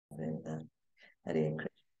Hare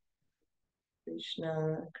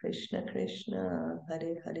Krishna, Krishna Krishna,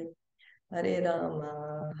 Hare Hare, Hare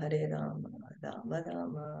Rama, Rama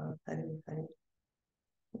Rama, Hare Hare.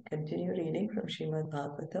 Continue reading from Srimad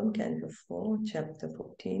Bhagavatam, Canto 4, Chapter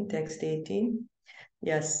 14, Text 18.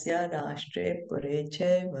 Yasya Rashtre Pure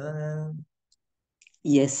Cheva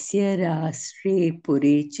Yasya Rashtre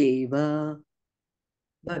Pure Cheva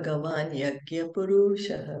Bhagavan Yajna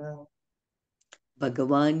Purushaha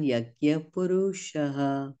Bhagavan Yajna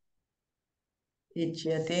Purushaha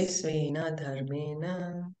Ichyate Svena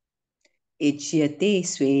Dharmena Ichyate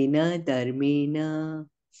Svena Dharmena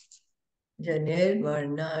Janir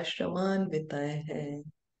Varna Ashraman Vitahe.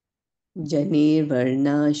 Janir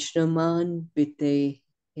Varnashraman Vite.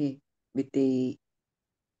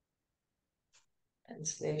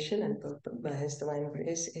 Translation and purport by His Divine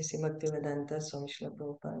Grace A.C. Bhaktivedanta Swami Srila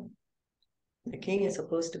Prabhupada. The king is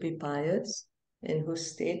supposed to be pious, in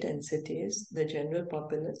whose state and cities the general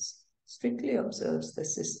populace strictly observes the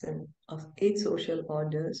system of 8 social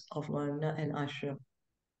orders of Varna and Ashram,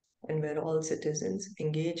 and where all citizens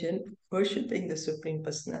engage in worshipping the Supreme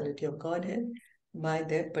Personality of Godhead by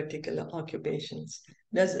their particular occupations.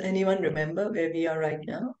 Does anyone remember where we are right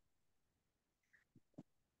now?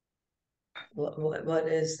 What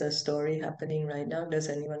is the story happening right now? Does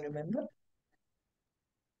anyone remember?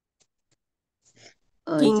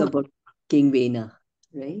 It's about King Vena,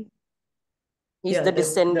 right? He's Yeah, the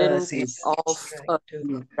descendant sages of trying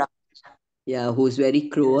to Yeah, who's very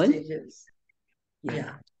cruel. sages.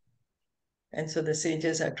 Yeah. And so the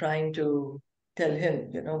sages are trying to tell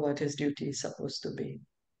him, what his duty is supposed to be.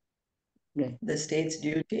 Right. The state's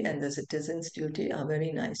duty and the citizen's duty are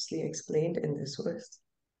very nicely explained in this verse.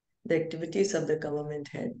 The activities of the government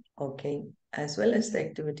head or king, as well as the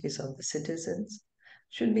activities of the citizens,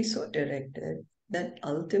 should be so directed that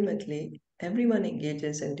ultimately everyone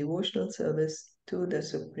engages in devotional service to the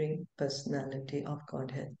Supreme Personality of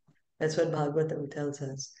Godhead. That's what Bhagavatam tells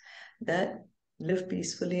us, that live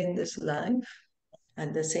peacefully in this life,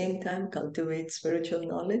 at the same time cultivate spiritual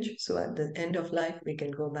knowledge, so at the end of life we can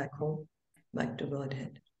go back home, back to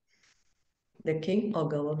Godhead. The king or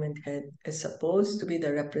government head is supposed to be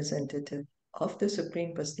the representative of the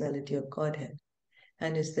Supreme Personality of Godhead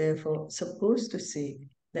and is therefore supposed to see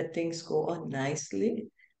that things go on nicely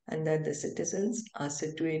and that the citizens are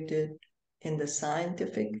situated in the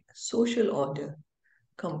scientific social order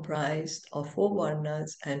comprised of 4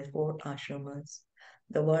 varnas and 4 ashramas.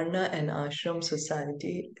 The Varna and Ashram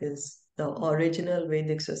society is the original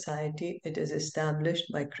Vedic society. It is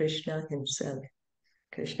established by Krishna himself.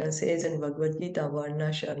 Krishna says in Bhagavad Gita, Varna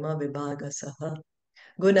Sharma Vibhaga Saha.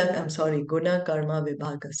 Guna Karma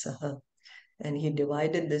Vibhaga Saha. And he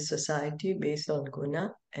divided this society based on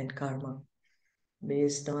guna and karma,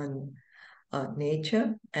 based on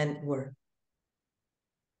nature and work.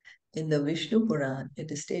 In the Vishnu Puran,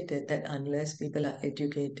 it is stated that unless people are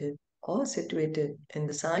educated or situated in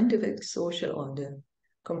the scientific social order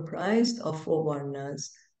comprised of 4 varnas,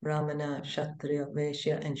 Brahmana, Kshatriya,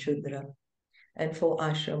 Vaishya, and Shudra, and 4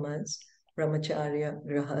 ashramas, Brahmacharya,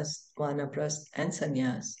 Grahast, Vanaprast, and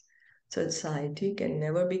Sannyas, society can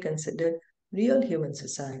never be considered real human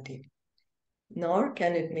society, nor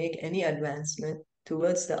can it make any advancement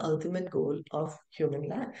towards the ultimate goal of human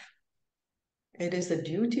life. It is the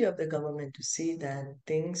duty of the government to see that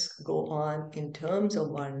things go on in terms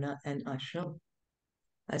of Varna and Ashram.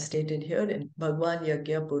 As stated here in Bhagwan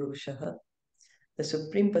Yajna Purushaha, the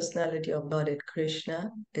Supreme Personality of Godhead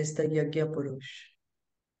Krishna is the Yajna Purush.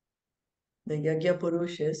 The Yajna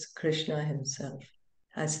Purush is Krishna himself.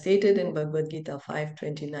 As stated in Bhagavad Gita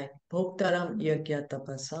 5.29, Bhoktaram Yajna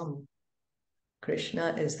Tapasam.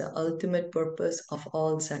 Krishna is the ultimate purpose of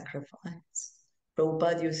all sacrifice.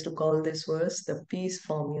 Prabhupada used to call this verse the peace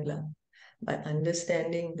formula. By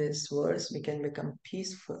understanding this verse, we can become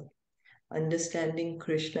peaceful. Understanding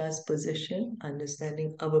Krishna's position,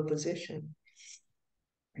 understanding our position.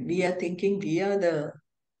 We are thinking we are the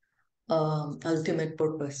ultimate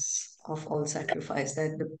purpose of all sacrifice,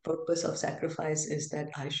 that the purpose of sacrifice is that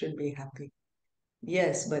I should be happy.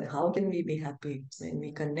 Yes, but how can we be happy? When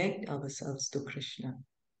we connect ourselves to Krishna.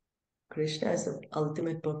 Krishna is the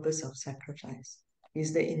ultimate purpose of sacrifice. He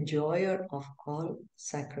is the enjoyer of all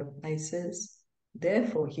sacrifices.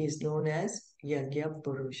 Therefore, he is known as Yajna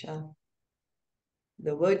Purusha.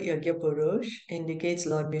 The word Yajna Purush indicates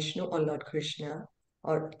Lord Vishnu or Lord Krishna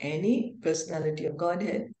or any personality of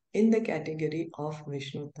Godhead in the category of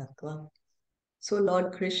Vishnu Tattva. So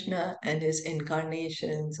Lord Krishna and his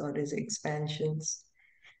incarnations or his expansions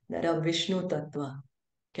that are Vishnu Tattva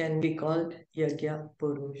can be called Yajna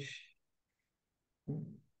Purush.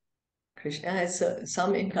 Krishna has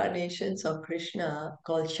some incarnations of Krishna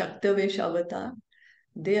called Shaktavesh Avatar.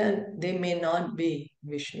 They may not be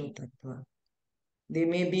Vishnu Tattva. They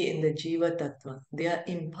may be in the Jiva Tattva. They are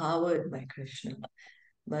empowered by Krishna.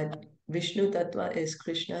 But Vishnu Tattva is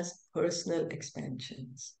Krishna's personal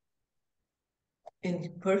expansions.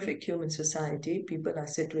 In perfect human society, people are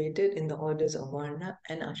situated in the orders of Varna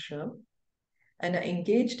and Ashram and are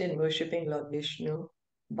engaged in worshipping Lord Vishnu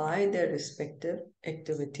by their respective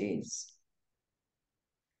activities.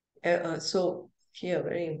 So here,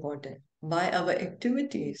 very important, by our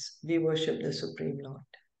activities, we worship the Supreme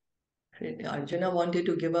Lord. Arjuna wanted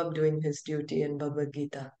to give up doing his duty in Bhagavad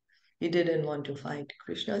Gita. He didn't want to fight.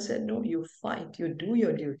 Krishna said, no, you fight, you do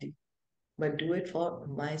your duty, but do it for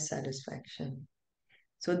my satisfaction.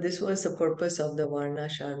 So this was the purpose of the Varna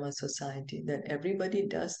Sharma society, that everybody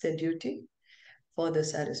does their duty for the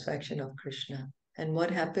satisfaction of Krishna. And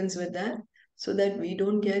what happens with that? So that we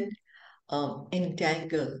don't get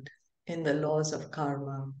entangled in the laws of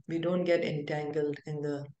karma. We don't get entangled in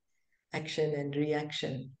the action and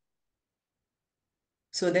reaction.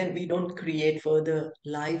 So then we don't create further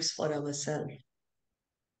lives for ourselves.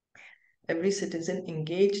 Every citizen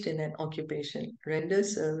engaged in an occupation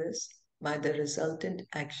renders service by the resultant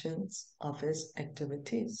actions of his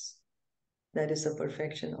activities. That is the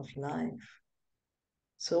perfection of life.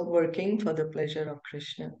 So working for the pleasure of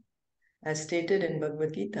Krishna, as stated in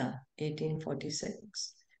Bhagavad Gita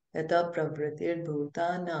 1846, Yata pravritir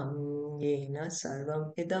bhutanam yena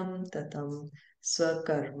sarvam idam tatam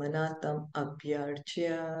swakarmanatam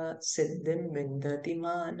abhyarchya siddhim vindati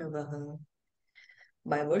manavaha.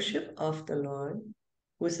 By worship of the Lord,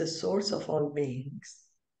 who is the source of all beings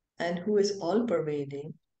and who is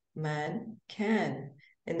all-pervading, man can,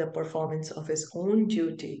 in the performance of his own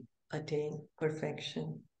duty, attain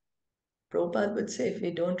perfection. Prabhupada would say, if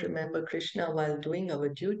we don't remember Krishna while doing our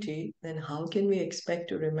duty, then how can we expect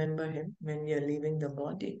to remember him when we are leaving the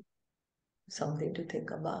body? Something to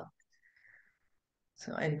think about.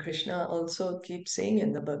 So, and Krishna also keeps saying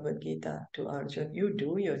in the Bhagavad Gita to Arjuna, you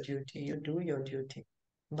do your duty, you do your duty,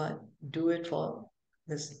 but do it for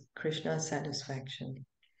this Krishna's satisfaction.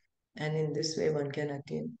 And in this way, one can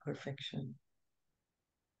attain perfection.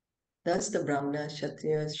 Thus, the Brahmanas,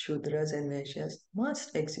 Kshatriyas, Shudras, and Vaishyas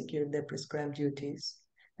must execute their prescribed duties,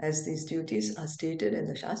 as these duties are stated in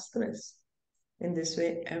the Shastras. In this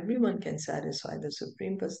way, everyone can satisfy the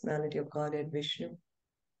Supreme Personality of Godhead Vishnu.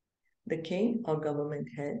 The king or government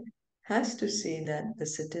head has to see that the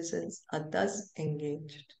citizens are thus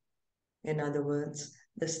engaged. In other words,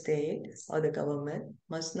 the state or the government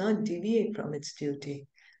must not deviate from its duty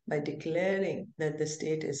by declaring that the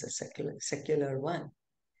state is a secular one,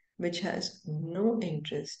 which has no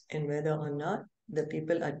interest in whether or not the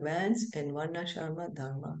people advance in Varna Sharma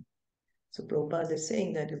Dharma. So Prabhupada is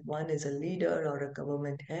saying that if one is a leader or a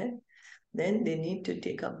government head, then they need to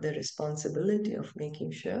take up the responsibility of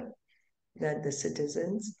making sure that the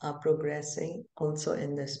citizens are progressing also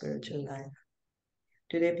in their spiritual life.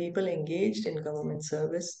 Today, people engaged in government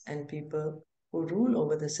service and people who rule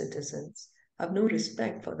over the citizens have no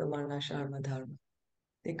respect for the Varna Sharma Dharma.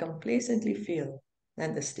 They complacently feel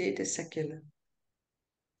that the state is secular.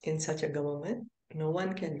 In such a government, no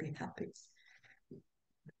one can be happy.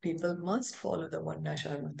 People must follow the Varna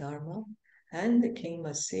Sharma Dharma, and the king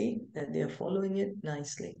must see that they are following it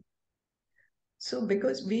nicely. So,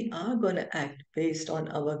 because we are going to act based on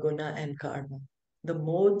our guna and karma, the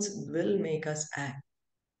modes will make us act.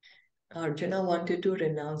 Arjuna wanted to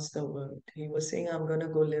renounce the world. He was saying, I'm going to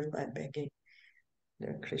go live by begging.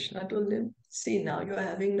 Krishna told him, see, now you're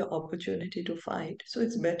having the opportunity to fight. So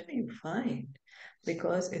it's better you fight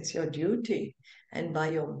because it's your duty. And by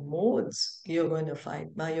your modes, you're going to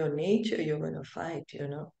fight. By your nature, you're going to fight, you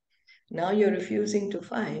know. Now you're refusing to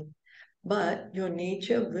fight, but your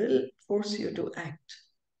nature will force you to act.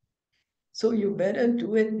 So you better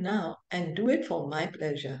do it now and do it for my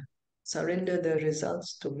pleasure. Surrender the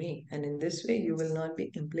results to me, and in this way you will not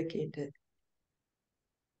be implicated.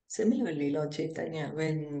 Similarly, Lord Chaitanya,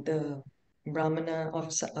 when the Brahmana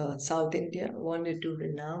of South India wanted to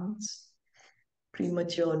renounce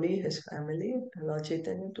prematurely his family, Lord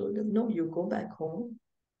Chaitanya told him, no, you go back home,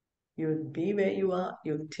 you be where you are,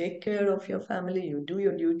 you take care of your family, you do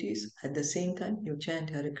your duties, at the same time you chant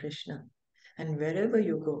Hare Krishna. And wherever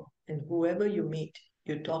you go and whoever you meet,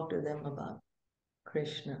 you talk to them about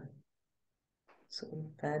Krishna.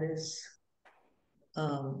 So that is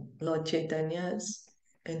Lord Chaitanya's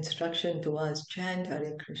instruction to us, chant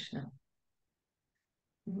Hare Krishna.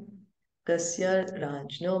 Tasya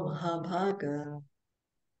Rajno Mahabhaga.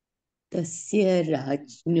 Tasya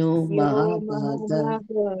Rajno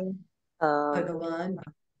Mahabhaga. Bhagavan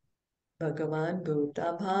Bhagavan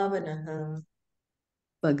Bhuta Bhavanaha.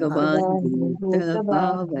 Bhagavan Bhuta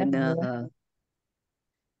Bhavanaha.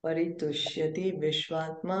 Paritushyati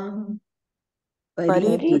Vishwatma.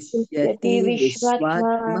 Paritushyati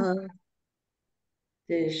Vishwatma.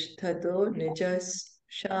 Tishthato Nijas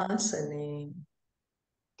Shasane.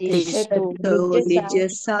 Tishtato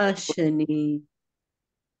Nijasashani.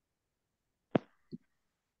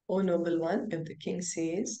 O noble one, if the king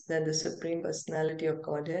says that the Supreme Personality of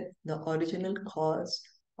Godhead, the original cause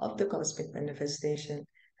of the cosmic manifestation,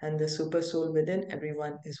 and the super soul within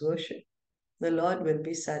everyone is worshipped, the Lord will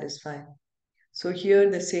be satisfied. So here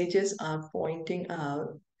the sages are pointing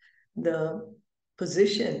out the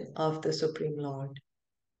position of the Supreme Lord.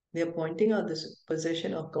 They are pointing out the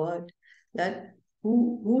position of God, that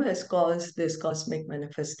who has caused this cosmic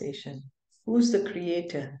manifestation? Who's the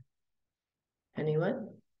creator? Anyone?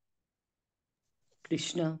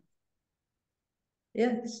 Krishna.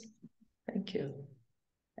 Yes, thank you.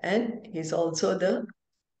 And he's also the,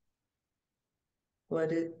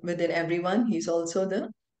 within everyone, he's also the,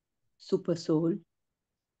 Super soul.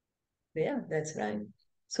 yeah, that's right.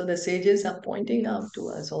 So the sages are pointing out to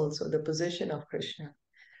us also the position of Krishna.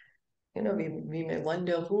 We may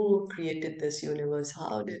wonder who created this universe,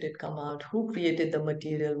 how did it come out, who created the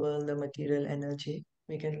material world, the material energy.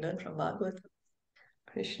 We can learn from Bhagavatam.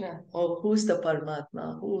 Krishna. Oh, who's the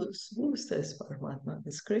Paramatma? Who's this Paramatma?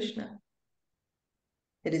 It's Krishna.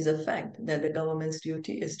 It is a fact that the government's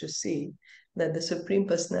duty is to see that the Supreme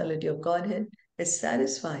Personality of Godhead is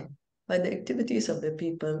satisfied by the activities of the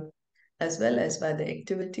people as well as by the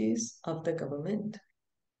activities of the government.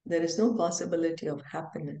 There is no possibility of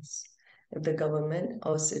happiness if the government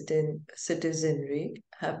or citizenry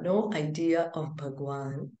have no idea of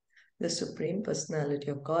Bhagwan, the Supreme Personality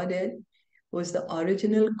of Godhead, who is the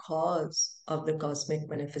original cause of the cosmic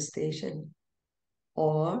manifestation,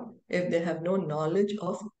 or if they have no knowledge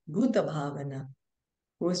of Bhuta Bhavana,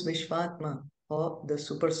 who is Vishvatma, or the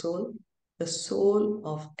super soul, the soul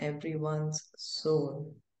of everyone's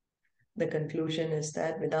soul. The conclusion is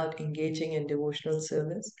that without engaging in devotional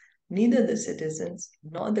service, neither the citizens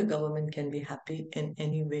nor the government can be happy in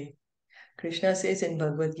any way. Krishna says in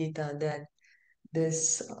Bhagavad Gita that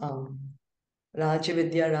this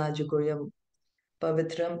Rajavidya Rajagoyam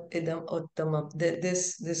Pavitram Idam Uttamam,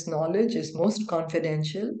 this knowledge is most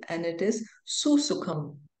confidential and it is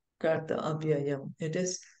Susukham Karta Abhyayam. It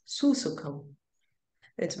is Susukham.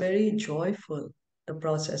 It's very joyful, the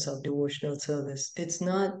process of devotional service. It's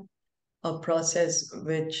not a process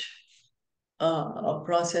a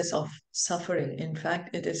process of suffering. In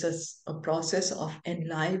fact, it is a process of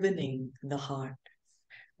enlivening the heart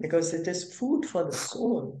because it is food for the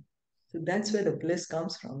soul. So that's where the bliss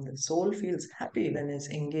comes from. The soul feels happy when it's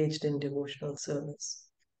engaged in devotional service.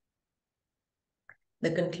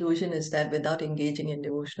 The conclusion is that without engaging in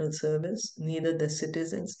devotional service, neither the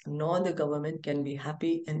citizens nor the government can be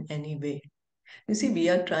happy in any way. You see, we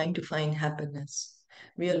are trying to find happiness.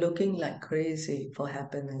 We are looking like crazy for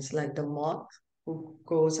happiness, like the moth who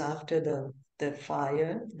goes after the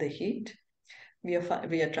fire, the heat. We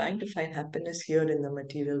are trying to find happiness here in the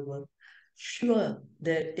material world. Sure,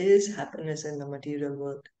 there is happiness in the material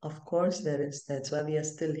world. Of course, there is. That's why we are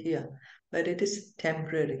still here. But it is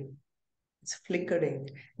temporary, it's flickering.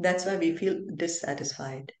 That's why we feel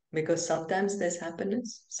dissatisfied because sometimes there's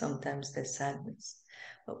happiness, sometimes there's sadness.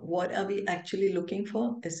 But what are we actually looking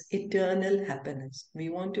for is eternal happiness. We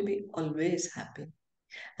want to be always happy.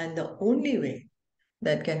 And the only way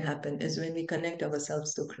that can happen is when we connect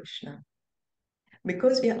ourselves to Krishna.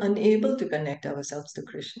 Because we are unable to connect ourselves to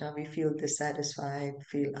Krishna, we feel dissatisfied,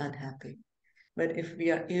 feel unhappy. But if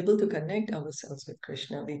we are able to connect ourselves with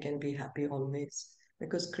Krishna, we can be happy always.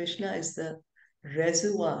 Because Krishna is the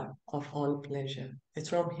reservoir of all pleasure. It's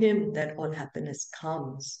from Him that all happiness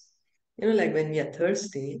comes. Like when we are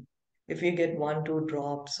thirsty, if we get 1, 2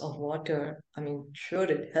 drops of water, I mean, sure,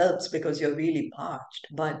 it helps because you're really parched,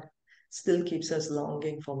 but still keeps us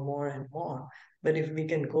longing for more and more. But if we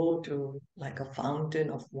can go to like a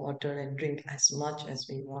fountain of water and drink as much as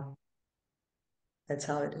we want, that's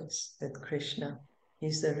how it is with Krishna.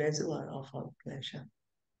 He's the reservoir of all pleasure.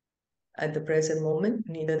 At the present moment,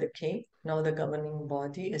 neither the king nor the governing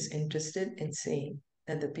body is interested in saying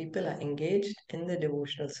that the people are engaged in the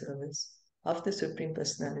devotional service of the Supreme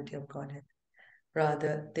Personality of Godhead.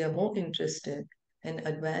 Rather, they are more interested in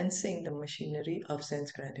advancing the machinery of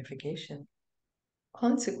sense gratification.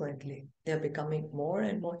 Consequently, they are becoming more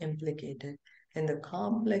and more implicated in the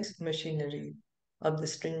complex machinery of the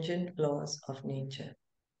stringent laws of nature.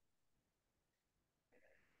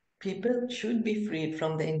 People should be freed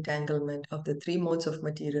from the entanglement of the three modes of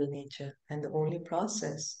material nature, and the only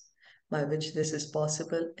process by which this is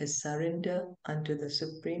possible is surrender unto the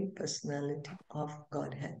Supreme Personality of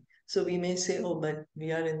Godhead. So we may say, oh, but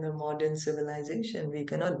we are in the modern civilization. We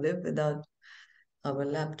cannot live without our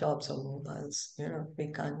laptops or mobiles.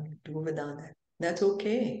 We can't do without that. That's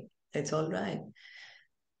okay. It's all right.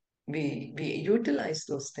 We utilize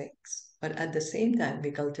those things, but at the same time,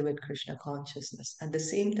 we cultivate Krishna consciousness. At the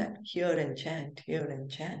same time, hear and chant, hear and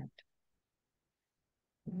chant.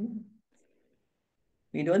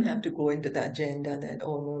 We don't have to go into the agenda that,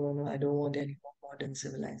 oh, no, I don't want any more modern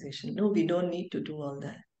civilization. No, we don't need to do all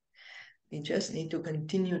that. We just need to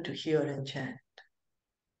continue to hear and chant.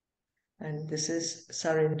 And this is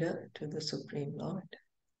surrender to the Supreme Lord.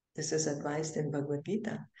 This is advised in Bhagavad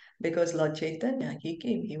Gita. Because Lord Chaitanya, he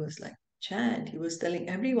came, he was like, chant. He was telling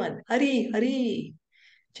everyone, Hari, Hari,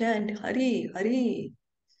 chant, Hari, Hari.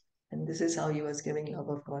 And this is how he was giving love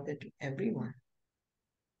of God to everyone.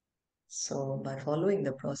 So by following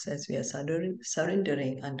the process, we are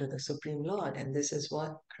surrendering unto the Supreme Lord. And this is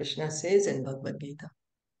what Krishna says in Bhagavad Gita.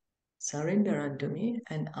 Surrender unto me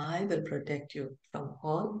and I will protect you from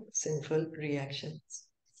all sinful reactions.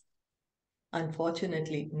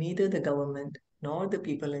 Unfortunately, neither the government nor the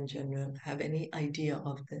people in general have any idea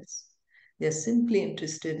of this. They are simply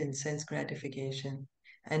interested in sense gratification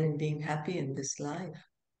and in being happy in this life.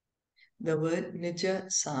 The word Nija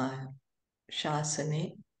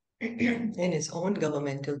Shasane in its own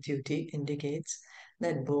governmental duty indicates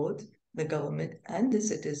that both the government and the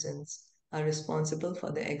citizens are responsible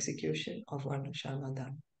for the execution of Varnashrama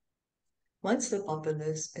Dharma. Once the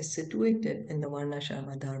populace is situated in the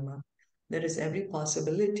Varnashrama Dharma, there is every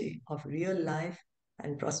possibility of real life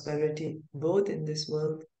and prosperity both in this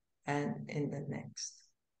world and in the next.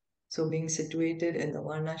 So being situated in the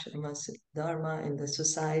Varnashrama Dharma, in the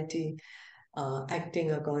society,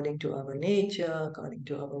 acting according to our nature, according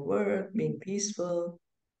to our work, being peaceful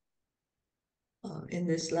in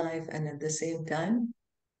this life, and at the same time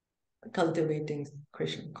cultivating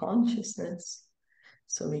Krishna consciousness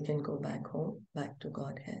so we can go back home, back to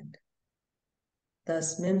Godhead.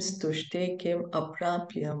 Tasmim stushte kim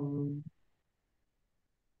aprapyam.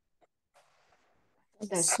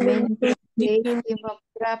 Tasmin te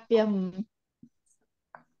kimaprapyam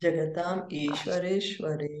Jagatam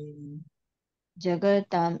Ishwareshware.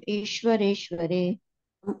 Jagatam Ishwareshware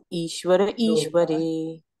Ishvara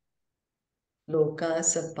Ishvare. Loka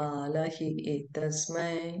sapala hi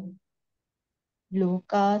etasmai.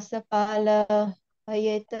 Loka sapala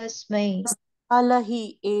hayetasmai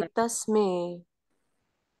Alahi etasme.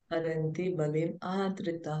 Aranti balim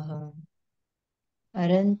adritaha.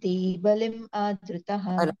 Aranti balim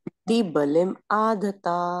adritaha. Aranti balim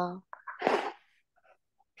adhata.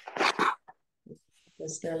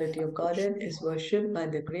 Personality of Godhead is worshipped by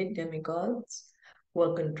the great demigods who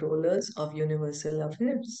are controllers of universal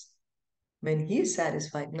affairs. When he is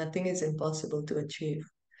satisfied, nothing is impossible to achieve.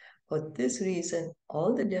 For this reason,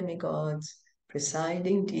 all the demigods,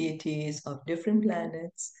 presiding deities of different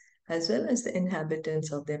planets, as well as the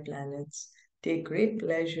inhabitants of their planets, take great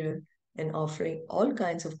pleasure in offering all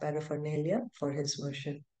kinds of paraphernalia for his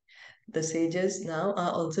worship. The sages now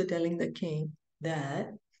are also telling the king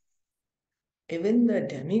that even the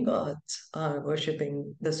demigods are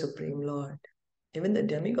worshipping the Supreme Lord. Even the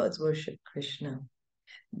demigods worship Krishna.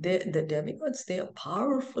 The demigods, they are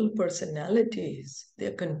powerful personalities.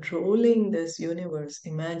 They're controlling this universe.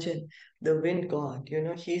 Imagine the wind god,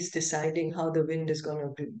 he's deciding how the wind is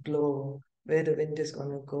going to blow, where the wind is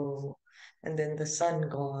going to go. And then the sun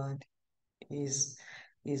god, he's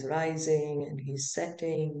rising and he's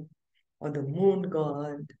setting, or the moon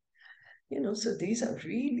god. So these are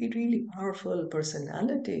really, really powerful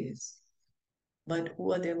personalities. But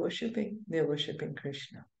who are they worshipping? They're worshipping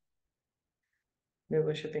Krishna. We're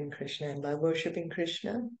worshipping Krishna. And by worshipping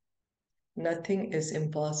Krishna, nothing is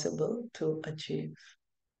impossible to achieve.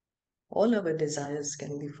 All our desires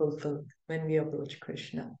can be fulfilled when we approach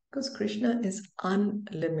Krishna. Because Krishna is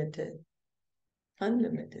unlimited.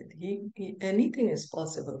 Unlimited. Anything is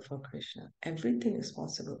possible for Krishna. Everything is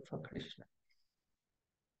possible for Krishna.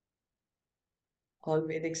 All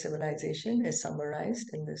Vedic civilization is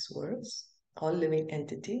summarized in this verse. All living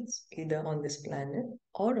entities, either on this planet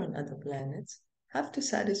or on other planets, have to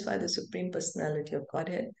satisfy the Supreme Personality of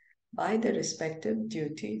Godhead by their respective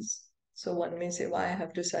duties. So one may say, why I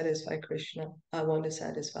have to satisfy Krishna? I want to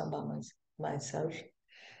satisfy myself.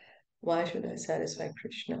 Why should I satisfy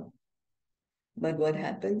Krishna? But what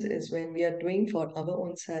happens is when we are doing for our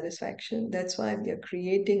own satisfaction, that's why we are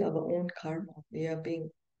creating our own karma. We are being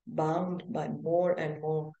bound by more and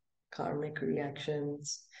more karmic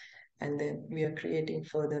reactions. And then we are creating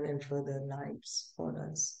further and further lives for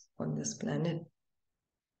us on this planet.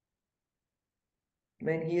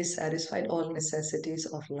 When he is satisfied, all necessities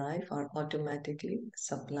of life are automatically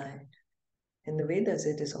supplied. In the Vedas,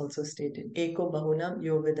 it is also stated, Eko Bahunam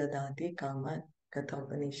Yo Vidadati Kaman,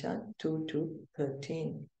 Kathopanishad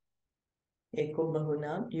 2:13. Eko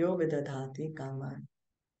Bahunam Yo Vidadati Kaman.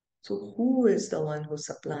 So who is the one who's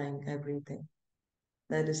supplying everything?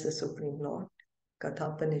 That is the Supreme Lord.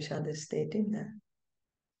 Kathopanishad is stating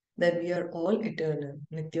that we are all eternal.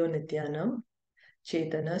 Nityo Nityanam,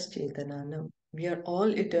 Chetanas Chetananam. We are all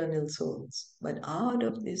eternal souls. But out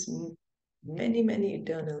of these many, many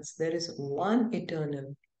eternals, there is one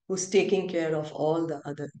eternal who's taking care of all the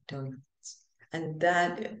other eternals. And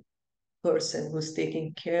that person who's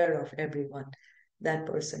taking care of everyone, that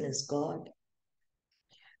person is God.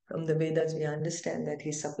 From the Vedas, we understand that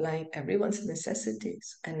he's supplying everyone's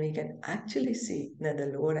necessities, and we can actually see that the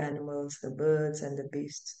lower animals, the birds, and the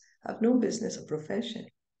beasts have no business or profession,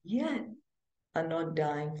 yet are not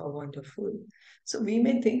dying for want of food. So we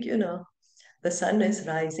may think, the sun is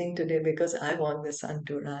rising today because I want the sun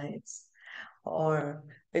to rise, or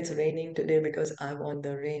it's raining today because I want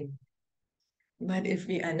the rain. But if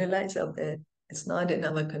we analyze a bit, it's not in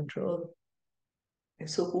our control.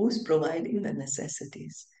 So who's providing the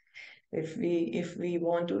necessities? If we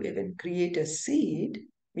want to even create a seed,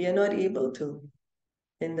 we are not able to.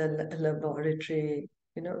 In the laboratory,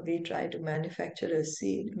 we try to manufacture a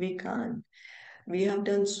seed. We can't. We have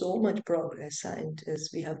done so much progress,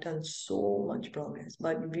 scientists. We have done so much progress,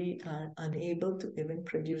 but we are unable to even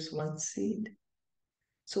produce one seed.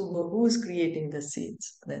 So who's creating the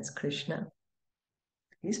seeds? That's Krishna.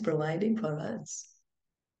 He's providing for us.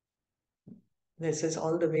 This is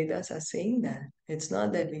all the Vedas are saying that. It's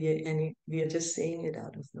not that we are just saying it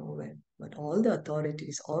out of nowhere, but all the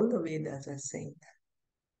authorities, all the Vedas are saying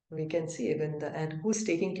that. We can see even and who's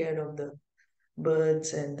taking care of the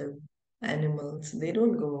birds and the animals. They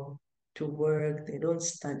don't go to work, they don't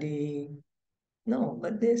study. No,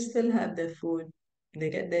 but they still have their food. They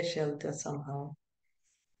get their shelter somehow.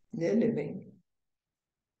 They're living.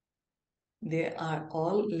 They are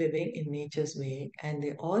all living in nature's way, and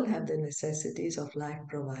they all have the necessities of life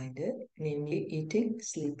provided, namely eating,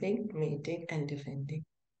 sleeping, mating, and defending.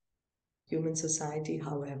 Human society,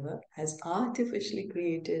 however, has artificially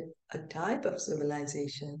created a type of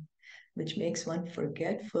civilization which makes one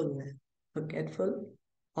forgetful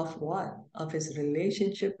of what? Of his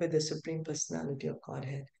relationship with the Supreme Personality of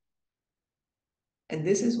Godhead. And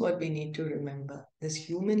this is what we need to remember. This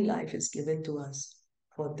human life is given to us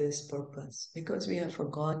for this purpose, because we have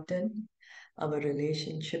forgotten our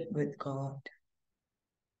relationship with God.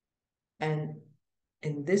 And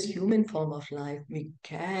in this human form of life, we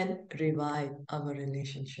can revive our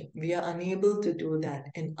relationship. We are unable to do that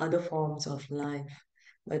in other forms of life,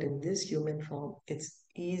 but in this human form, it's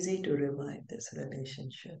easy to revive this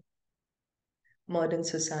relationship. Modern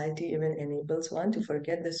society even enables one to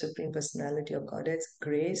forget the Supreme Personality of God's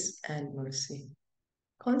grace and mercy.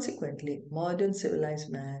 Consequently, modern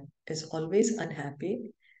civilized man is always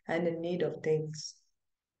unhappy and in need of things.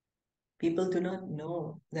 People do not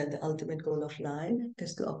know that the ultimate goal of life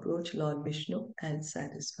is to approach Lord Vishnu and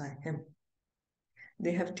satisfy him.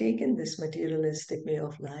 They have taken this materialistic way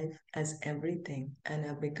of life as everything and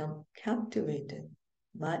have become captivated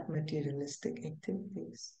by materialistic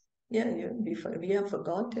activities. We have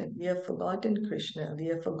forgotten. We have forgotten Krishna. We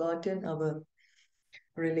have forgotten our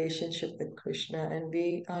relationship with Krishna, and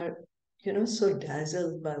we are, so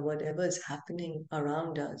dazzled by whatever is happening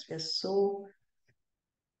around us. We are so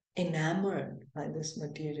enamored by this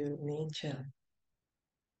material nature.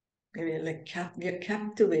 We are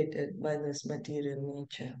captivated by this material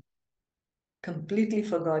nature. Completely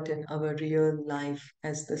forgotten our real life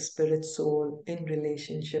as the spirit soul in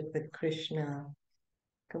relationship with Krishna.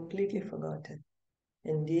 Completely forgotten.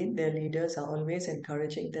 Indeed, their leaders are always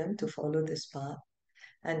encouraging them to follow this path,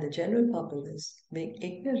 and the general populace, being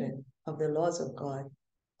ignorant of the laws of God,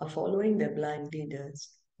 are following their blind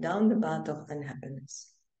leaders down the path of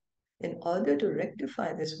unhappiness. In order to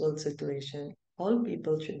rectify this world situation, all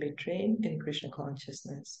people should be trained in Krishna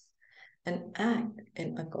consciousness and act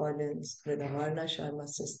in accordance with the Varna Sharma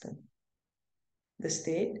system. The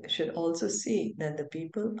state should also see that the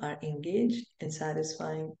people are engaged in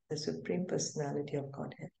satisfying the Supreme Personality of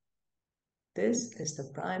Godhead. This is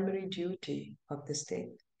the primary duty of the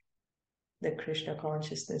state. The Krishna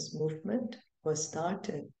consciousness movement was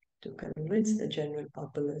started to convince the general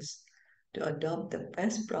populace to adopt the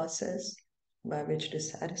best process by which to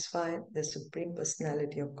satisfy the Supreme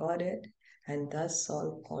Personality of Godhead and thus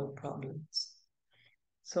solve all problems.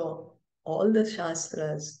 So all the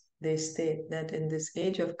Shastras, they state that in this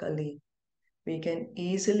age of Kali, we can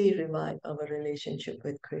easily revive our relationship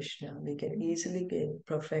with Krishna. We can easily gain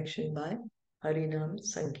perfection by Harinam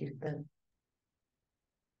Sankirtan.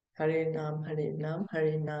 Harinam, Harinam,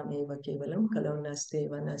 Harinam eva kevalam kalau naste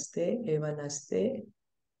eva naste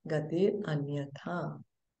gatir anyatha.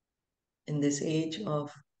 In this age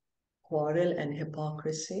of quarrel and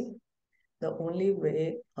hypocrisy, the only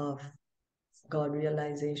way of God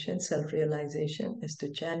realization, self-realization, is to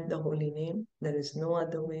chant the holy name. There is no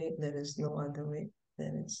other way, there is no other way,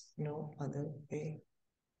 there is no other way.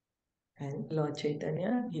 And Lord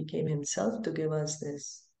Chaitanya, he came himself to give us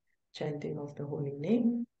this chanting of the holy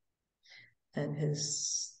name. And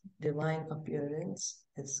his divine appearance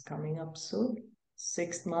is coming up soon.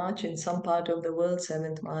 6th March in some part of the world,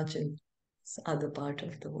 7th March in other part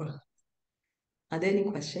of the world. Are there any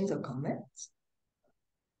questions or comments?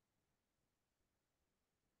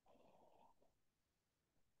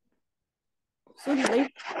 So,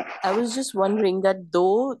 like, I was just wondering that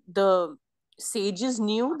though the sages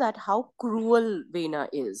knew that how cruel Vena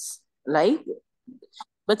is, like,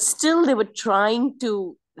 but still they were trying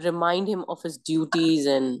to remind him of his duties,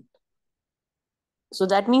 and so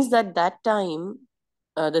that means that that time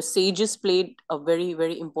the sages played a very,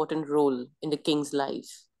 very important role in the king's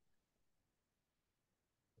life.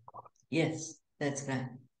 Yes, that's right.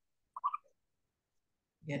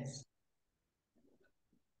 Yes.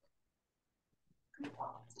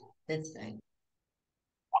 That's right.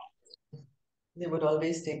 They would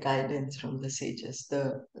always take guidance from the sages,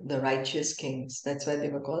 the righteous kings. That's why they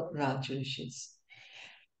were called Rajrishis.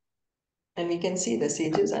 And we can see the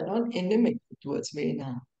sages are not inimical towards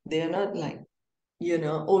Vena. They are not like,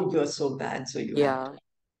 oh, you're so bad, so you have to. Yeah.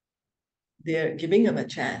 They are giving him a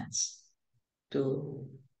chance to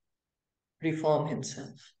reform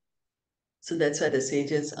himself. So that's why the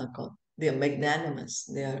sages are called. They are magnanimous.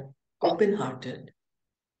 They are open-hearted.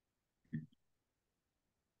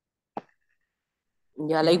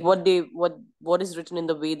 Yeah, like what is written in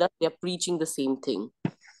the Vedas, they are preaching the same thing.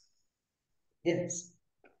 Yes.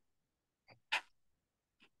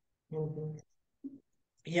 Mhm.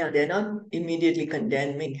 Yeah, they're not immediately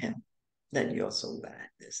condemning him that you're so bad,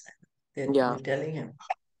 this, that. They're telling him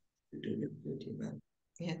to do your duty well.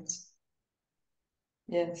 Yes.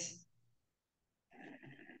 Yes.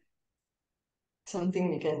 Something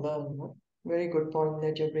we can learn. No? Very good point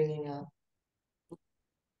that you're bringing up.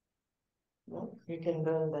 No? You can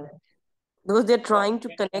learn that. Because they're trying to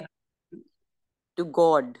connect to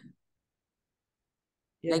God.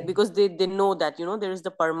 Yeah. Like, because they know that, there is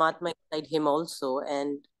the Paramatma inside him also,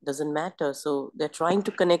 and doesn't matter. So they're trying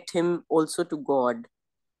to connect him also to God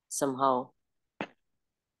somehow.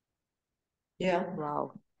 Yeah.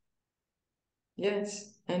 Wow.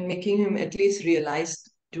 Yes. And making him at least realize,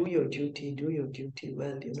 do your duty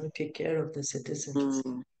well, take care of the citizens.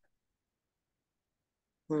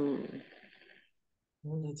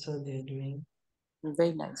 That's what they're doing.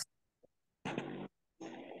 Very nice.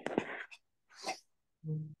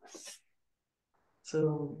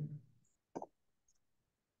 So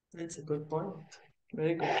that's a good point.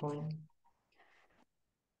 Very good point.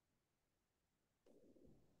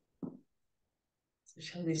 So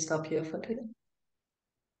shall we stop here for today?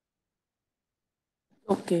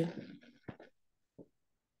 Okay.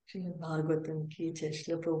 Srimad Bhagavatam ki jai,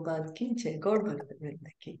 Srila Prabhupada ki jai, Gaur Bhakta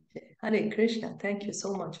Vrinda ki jai. Hare Krishna. Thank you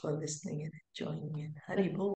so much for listening and joining in. Hari Bol.